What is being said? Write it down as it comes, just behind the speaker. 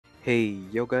Hey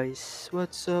yo guys,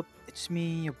 what's up? It's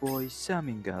me, your boy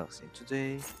Samin Galaxy.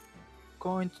 Today,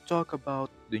 going to talk about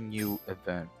the new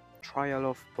event, Trial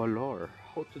of Valour,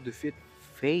 how to defeat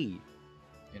Faye.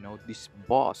 This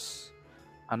boss,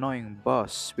 annoying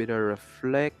boss with a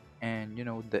reflect and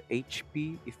the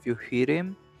HP. If you hit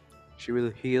him, she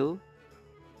will heal.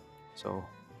 So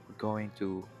we're going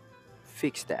to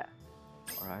fix that.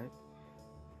 Alright.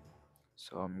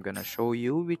 So I'm gonna show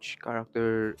you which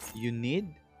character you need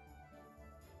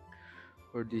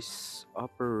for this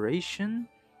operation.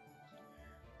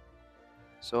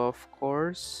 So of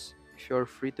course, if you're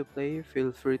free to play,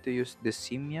 feel free to use the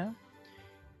Simia.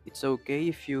 It's okay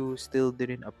if you still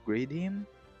didn't upgrade him.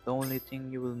 The only thing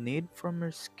you will need from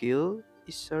her skill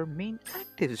is her main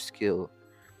active skill.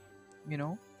 You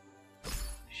know,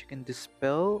 she can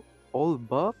dispel all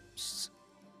buffs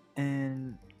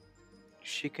and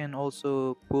she can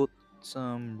also put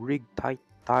some rig tight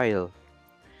tile.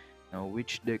 Now,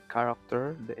 which the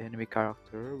enemy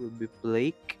character will be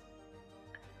Blake.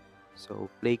 So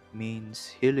Blake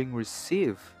means healing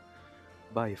receive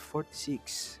by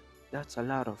 46. That's a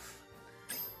lot of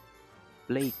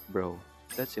Blake, bro.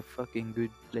 That's a fucking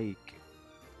good Blake.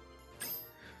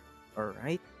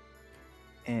 Alright?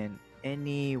 And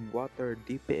any water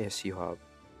DPS you have.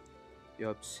 You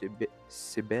have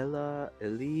Sibella,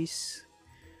 Elise.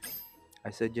 I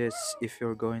suggest if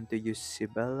you're going to use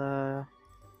Sibella,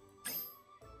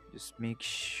 just make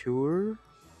sure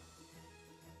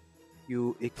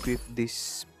you equip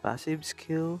this passive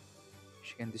skill.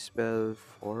 She can dispel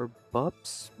 4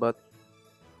 buffs, but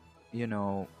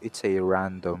it's a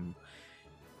random.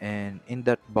 And in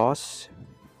that boss,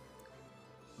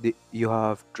 you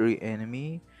have 3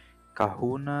 enemy: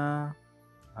 Kahuna,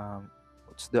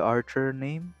 what's the archer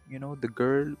name? The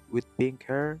girl with pink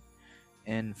hair,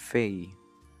 and Faye.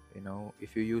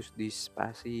 If you use this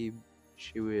passive,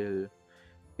 she will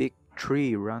pick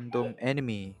 3 random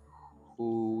enemy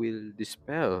who will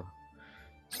dispel.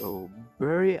 So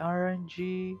very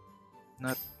RNG.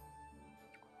 Not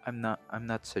I'm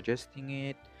not suggesting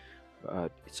it,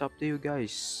 but it's up to you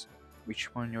guys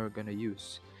which one you're gonna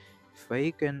use.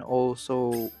 Faye can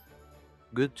also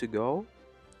good to go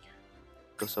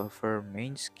because of her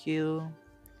main skill.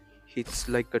 Hits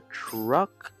like a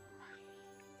truck.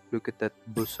 Look at that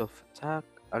boost of attack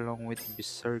along with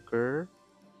Berserker.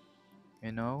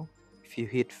 If you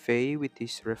hit Faye with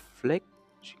his reflect,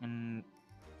 she can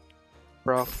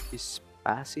proc his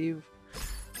passive.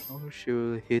 Oh, she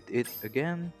will hit it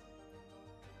again.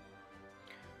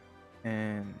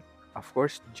 And of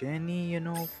course, Jenny,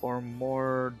 for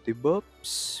more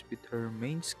debuffs with her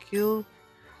main skill.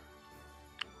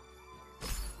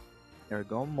 There we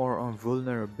go, more on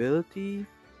vulnerability.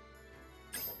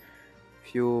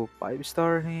 If you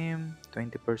 5-star him,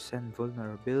 20%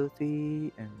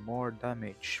 vulnerability and more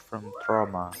damage from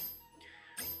trauma.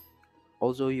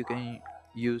 Also, you can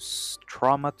use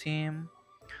trauma team.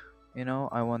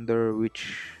 I wonder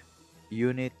which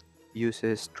unit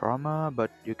uses trauma,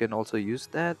 but you can also use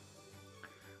that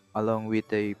along with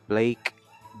a Blake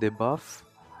debuff.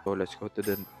 So let's go to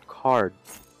the card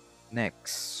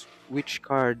next. Which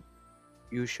card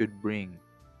you should bring?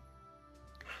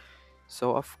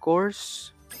 So of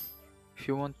course, if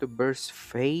you want to burst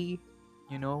Faye,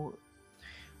 I'm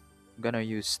gonna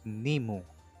use Nemo.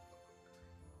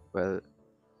 Well,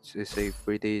 this is a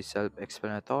pretty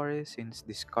self-explanatory since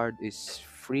this card is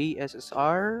free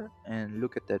SSR, and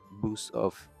look at that boost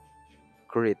of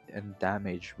crit and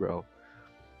damage, bro.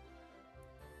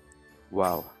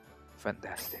 Wow,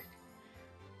 fantastic.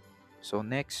 So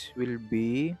next will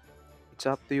be, it's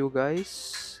up to you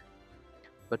guys,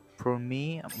 but for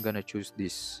me, I'm gonna choose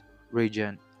this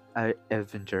Radiant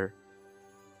Avenger.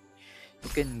 You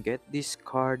can get this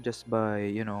card just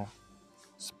by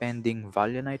spending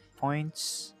Valiant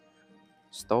points,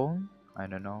 stone. I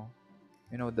don't know.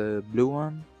 The blue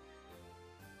one.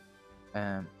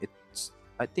 It's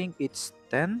I think it's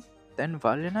 10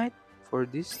 Valiant for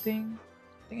this thing.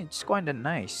 I think it's kinda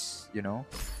nice.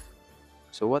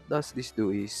 So what does this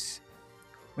do is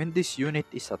when this unit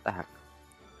is attacked,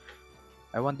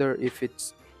 I wonder if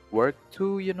it's work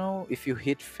too, if you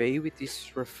hit Faye with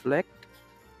this reflect.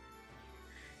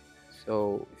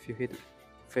 So if you hit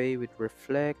Faye with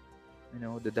reflect,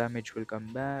 the damage will come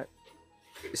back.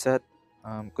 Is that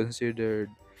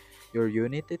considered your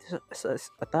unit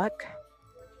as attack?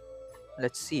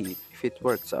 Let's see if it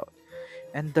works out.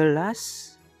 And the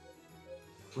last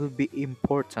will be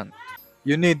important.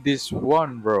 You need this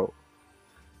one, bro.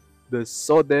 The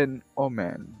Sudden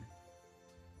Omen.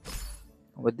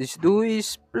 What this do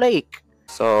is Blake.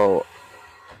 So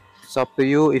it's up to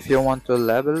you if you want to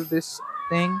level this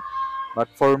thing. But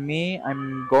for me,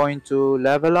 I'm going to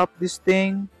level up this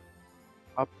thing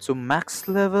up to max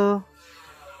level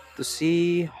to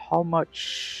see how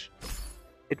much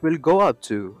it will go up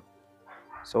to.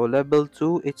 So level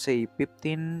 2, it's a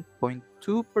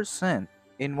 15.2%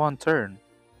 in one turn.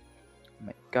 Oh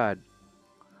my god.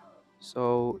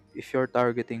 So if you're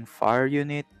targeting fire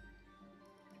unit,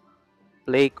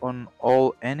 plague on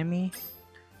all enemy,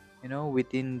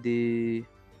 within the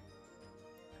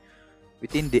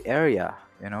area,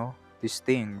 this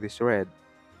thing, this red.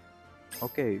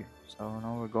 Okay, so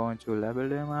now we're going to level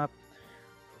them up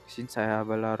since I have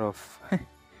a lot of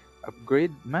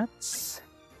upgrade mats.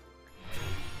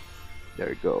 There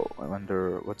we go. I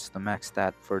wonder what's the max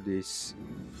stat for this.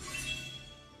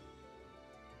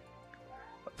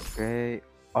 Okay.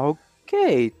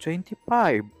 Okay,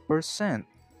 25%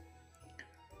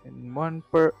 in one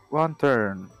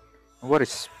turn. What is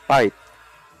spite?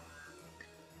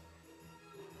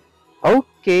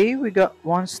 Okay, we got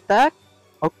one stack.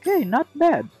 Okay, not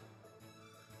bad.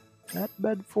 Not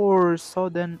bad for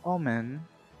Southern Omen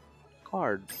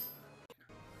card.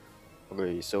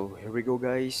 Okay, so here we go,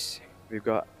 guys. We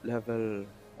got level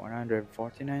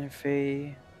 149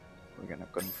 Faye. We're gonna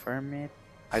confirm it.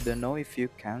 I don't know if you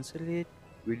cancel it.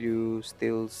 Will you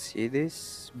still see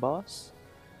this boss?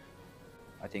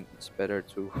 I think it's better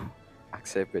to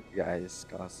accept it, guys,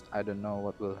 because I don't know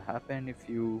what will happen if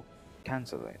you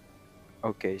cancel it.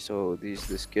 Okay, so this is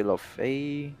the skill of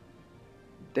Faye.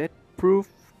 Death proof.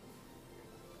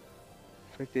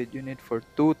 Affected unit for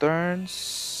 2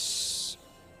 turns.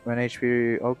 1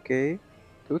 HP. Okay.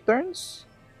 2 turns?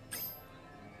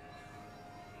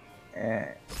 Uh,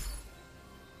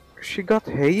 she got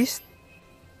haste.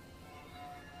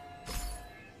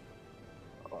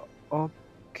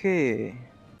 Okay.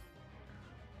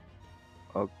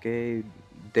 Okay.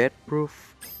 Death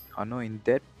proof. Annoying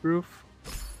death proof.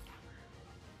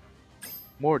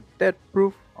 More death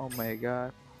proof. Oh my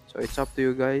god. So it's up to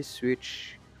you guys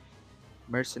which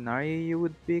mercenary you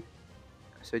would pick.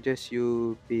 I suggest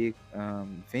you pick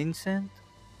Vincent,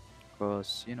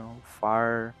 because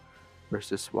fire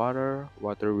versus water.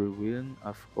 Water will win,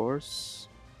 of course.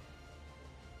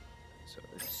 So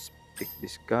let's pick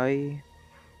this guy.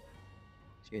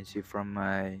 As you can see from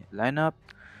my lineup,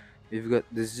 we've got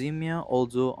the Zemia,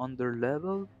 although under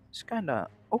level. It's kinda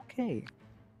okay.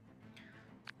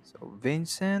 So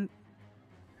Vincent,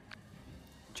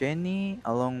 Jenny,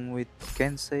 along with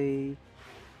Kensei.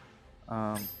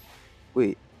 Um,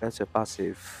 wait, that's a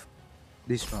passive.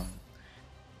 This one.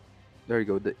 There you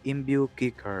go, the imbue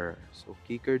kicker. So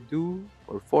kicker do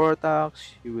for 4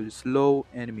 attacks, he will slow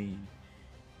enemy.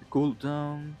 The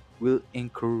cooldown will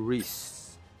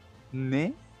increase.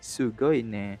 Ne? Sugoi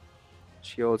ne.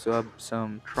 She also have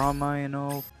some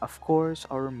trauma. Of course,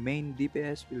 our main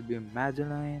DPS will be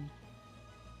Madeline.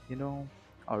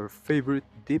 Our favorite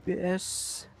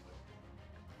DPS.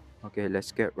 Okay,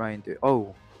 let's get right into it.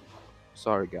 Oh,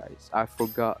 sorry guys, I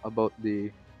forgot about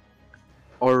the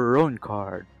Auron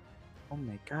card. Oh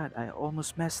my god, I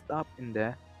almost messed up in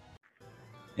there.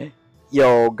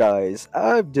 Yo guys,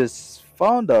 I've just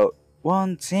found out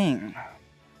one thing.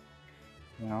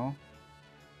 You know,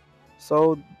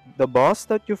 so the boss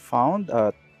that you found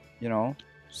at, you know,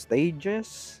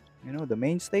 stages, the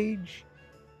main stage,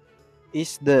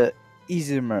 is the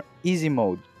easy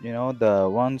mode. The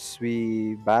ones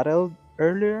we battled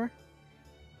earlier.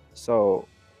 So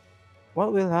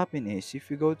what will happen is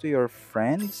if you go to your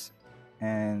friends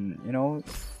and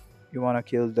you wanna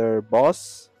kill their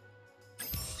boss.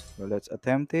 So let's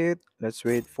attempt it. Let's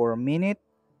wait for a minute.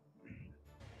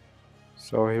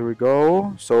 So here we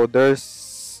go. So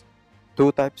there's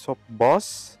two types of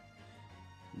boss.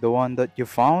 The one that you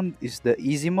found is the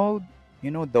easy mode,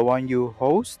 the one you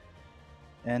host,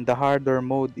 and the harder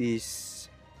mode is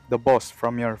the boss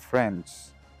from your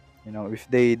friends. If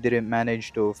they didn't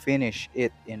manage to finish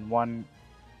it in one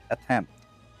attempt,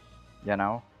 you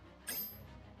know.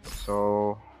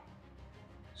 So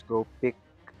let's go pick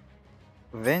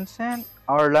Vincent.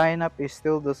 Our lineup is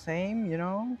still the same, in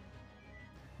our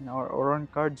Auron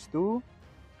cards too.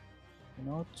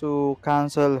 To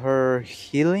cancel her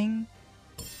healing.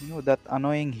 That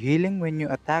annoying healing when you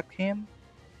attack him.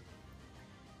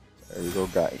 There you go,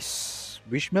 guys.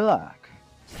 Wish me luck.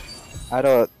 I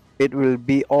thought it will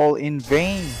be all in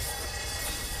vain.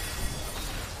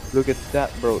 Look at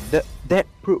that, bro. That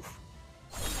proof.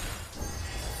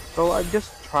 So I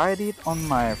just tried it on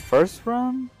my first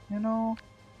run. The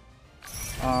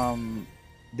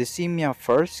Simia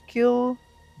first skill,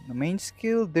 the main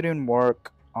skill, didn't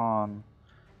work on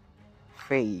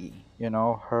Faye.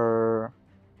 Her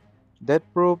death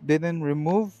proof didn't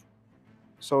remove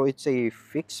So it's a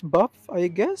fixed buff, I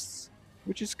guess,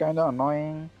 which is kind of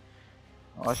annoying.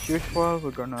 As usual,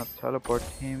 we're gonna teleport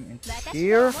him into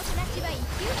here,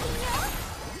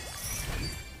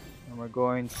 and we're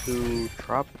going to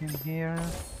trap him here.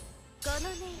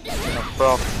 We're gonna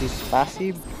proc his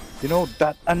passive. You know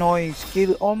that annoying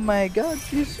skill? Oh my god,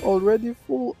 she's already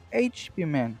full HP,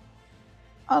 man.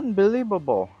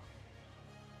 Unbelievable.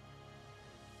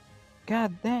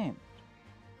 God damn.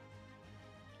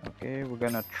 Okay, we're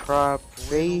gonna trap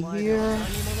Faye here.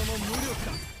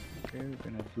 Okay, we're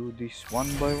gonna do this one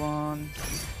by one.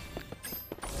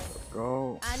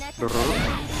 Go.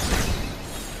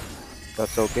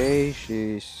 That's okay,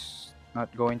 she's not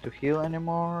going to heal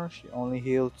anymore. She only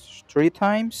heals 3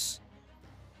 times.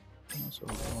 So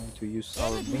we're going to use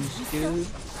our main skill.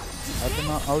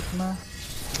 Ultima.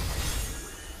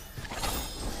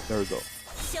 There we go.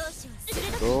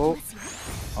 There we go.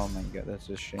 Oh my god, that's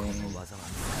a shame.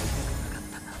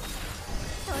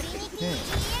 Okay.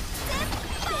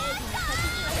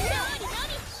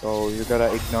 So you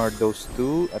gotta ignore those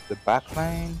two at the back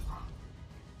line.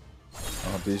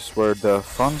 This is where the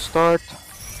fun start.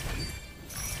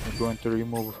 We're going to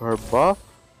remove her buff.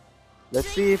 Let's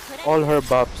see if all her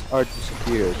buffs are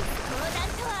disappeared.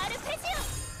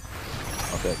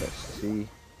 Okay, let's see.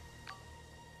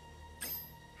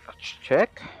 Let's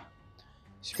check.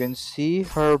 As you can see,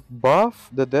 her buff,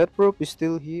 the death proof, is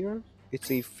still here.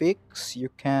 It's a fix, you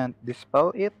can't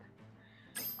dispel it.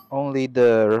 Only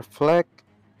the reflect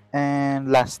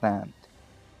and last stand.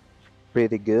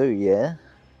 Pretty good, yeah.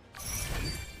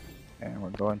 And we're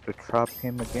going to trap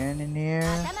him again in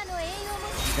here.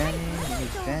 Danny, you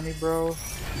need Danny, bro.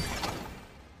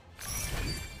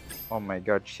 Oh my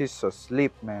god, she's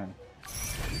asleep, man.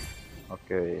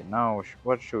 Okay, now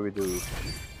what should we do?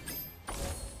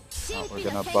 We're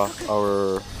gonna buff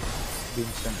our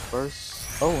Vincent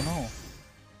first. Oh no,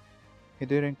 he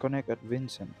didn't connect at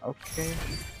Vincent. Okay.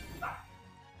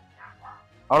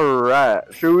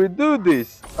 Alright, should we do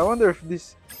this? I wonder if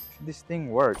this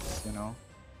thing works, you know.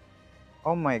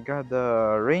 Oh my god,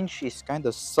 the range is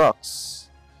kinda sucks.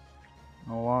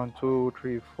 1, 2,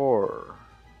 3, 4.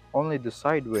 Only the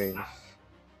sideways. Oh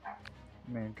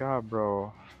my god,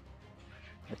 bro.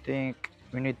 I think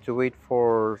we need to wait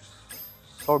for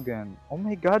Sogen. Oh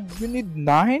my god, you need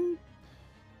 9?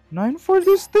 9 for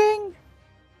this thing?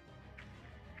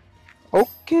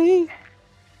 Okay.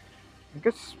 I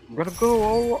guess we're gonna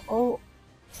go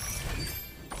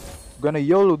gonna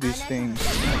YOLO this thing.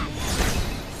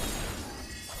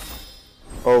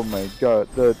 Oh my god,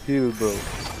 that heal, bro.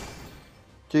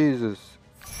 Jesus.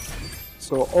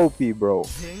 So OP, bro.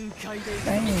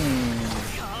 Dang.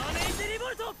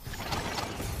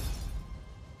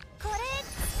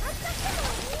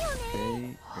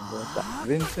 Okay,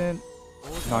 Vincent.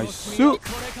 Nice suit.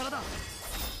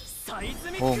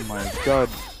 Oh my god,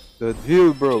 that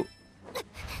heal, bro.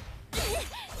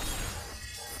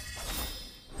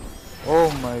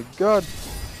 Oh my god,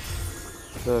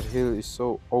 that heal is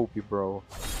so OP, bro.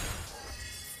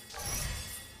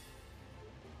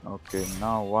 Okay,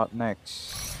 now what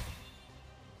next?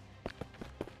 Oh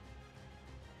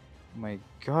my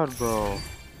god, bro.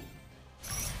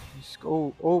 Let's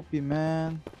go OP,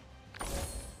 man.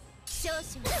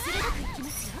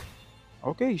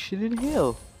 Okay, she didn't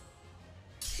heal.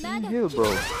 She didn't heal,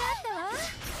 bro.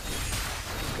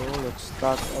 So let's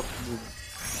start up with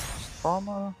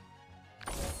trauma.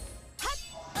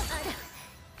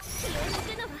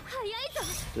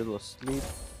 Still asleep.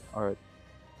 Alright.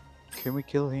 Can we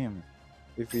kill him?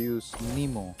 If we use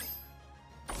Nemo.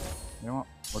 You know what?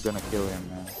 We're gonna kill him,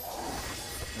 man.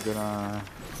 We're gonna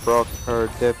proc her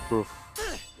death proof.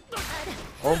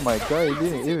 Oh my god, he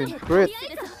didn't even crit.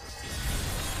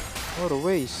 What a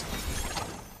waste.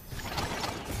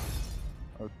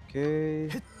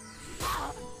 Okay.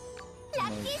 Oh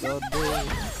my god,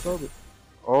 bro.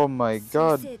 Oh my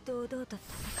god.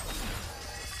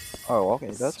 Oh,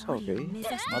 okay, that's okay.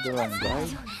 Motherland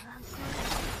died.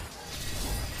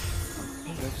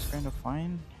 Okay, that's kind of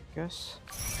fine, I guess.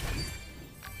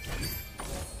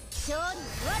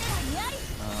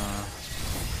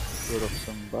 Put up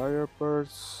some barrier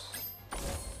parts.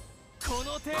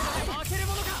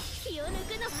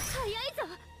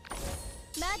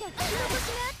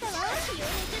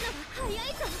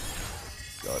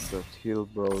 God, that heal,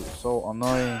 bro, is so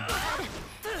annoying.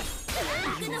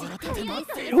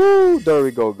 Woo! There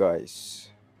we go, guys.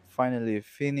 Finally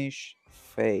finish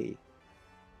Faye.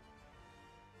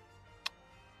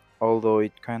 Although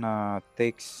it kinda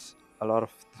takes a lot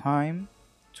of time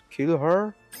to kill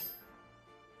her.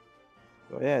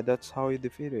 So yeah, that's how we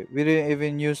defeat it. We didn't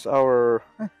even use our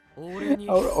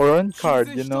Our Auron card,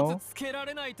 you know?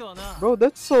 Bro,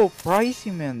 that's so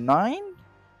pricey, man. 9?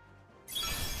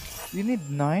 You need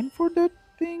 9 for that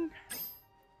thing?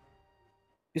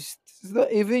 Is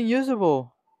that even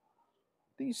usable?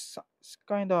 I think it's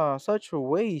kinda such a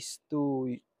waste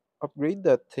to upgrade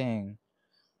that thing.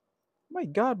 My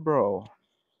god, bro.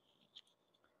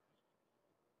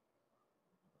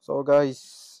 So,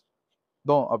 guys,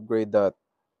 don't upgrade that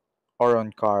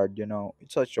Auron card, you know?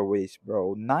 It's such a waste,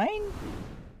 bro. 9?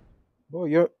 Bro,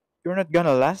 you're not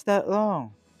gonna last that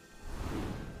long.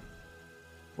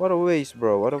 What a waste,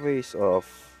 bro. What a waste of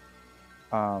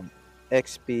um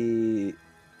XP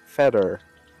feather,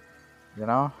 you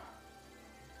know?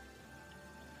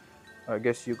 I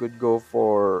guess you could go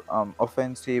for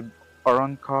offensive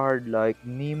Auron card like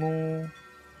Nemo,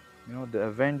 you know, the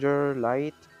Avenger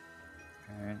Light,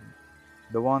 and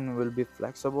the one will be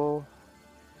flexible,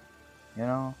 you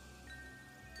know.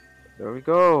 There we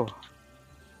go.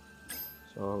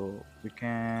 So we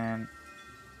can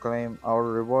claim our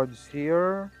rewards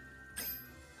here.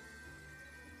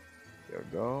 There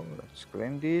we go. Let's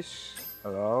claim this.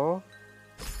 Hello.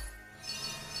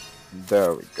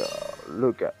 There we go.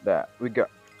 Look at that. We got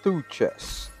 2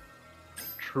 chests.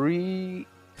 3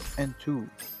 and 2.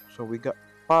 So we got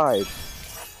 5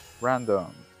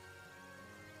 random.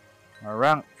 My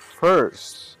rank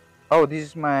first. Oh,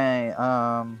 this is my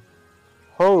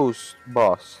host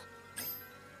boss.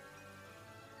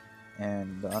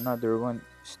 And another one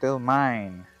still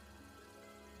mine.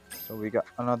 So we got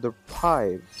another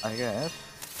 5, I guess.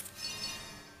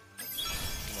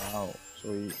 Wow.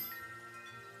 So we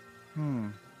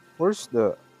where's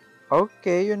the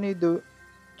okay, you need to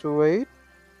wait.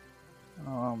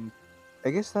 I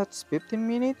guess that's 15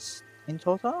 minutes in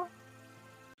total.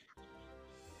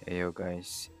 Hey yo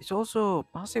guys, it's also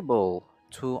possible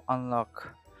to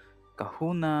unlock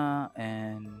Kahuna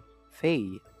and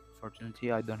Faye.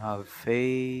 Fortunately, I don't have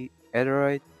Faye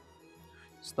Etherite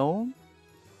Stone.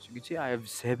 As you can see, I have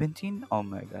 17. Oh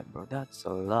my god, bro, that's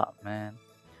a lot, man.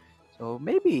 So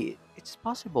maybe it's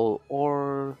possible,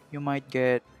 or you might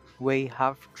get way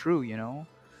half through, you know?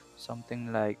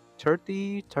 Something like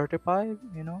 30, 35,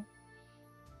 you know?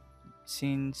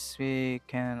 Since we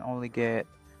can only get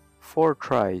 4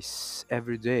 tries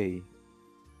every day,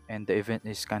 and the event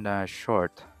is kinda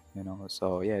short, you know?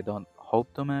 So yeah, don't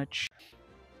hope too much.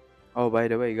 Oh, by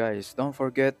the way, guys, don't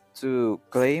forget to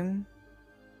claim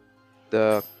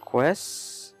the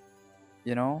quests,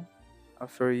 you know,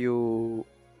 after you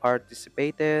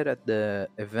participated at the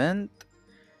event.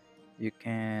 You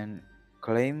can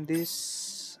claim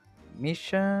this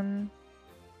mission,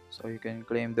 so you can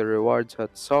claim the rewards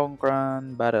at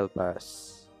Songkran Battle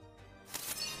Pass.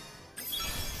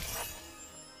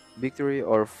 Victory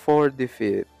or 4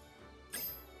 defeat.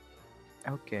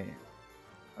 Okay,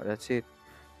 that's it.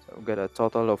 So we got a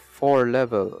total of 4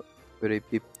 level with a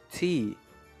 50.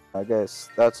 I guess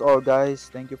that's all, guys.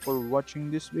 Thank you for watching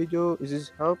this video. Is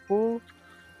this helpful?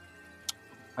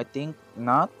 I think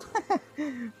not.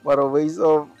 What a waste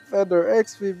of feather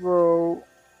XP, bro.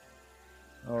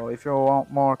 Oh, if you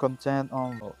want more content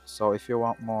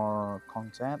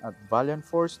at Valiant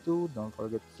Force 2, don't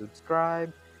forget to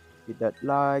subscribe, hit that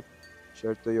like,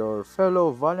 share to your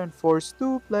fellow Valiant Force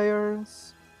 2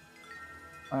 players,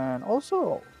 and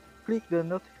also click the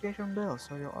notification bell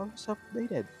so you're always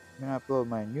updated when I upload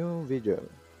my new video.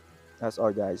 That's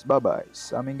all, guys. Bye bye.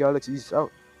 Samming Galaxies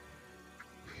out.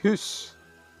 Peace.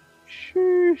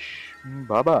 Sheesh.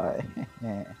 Bye bye.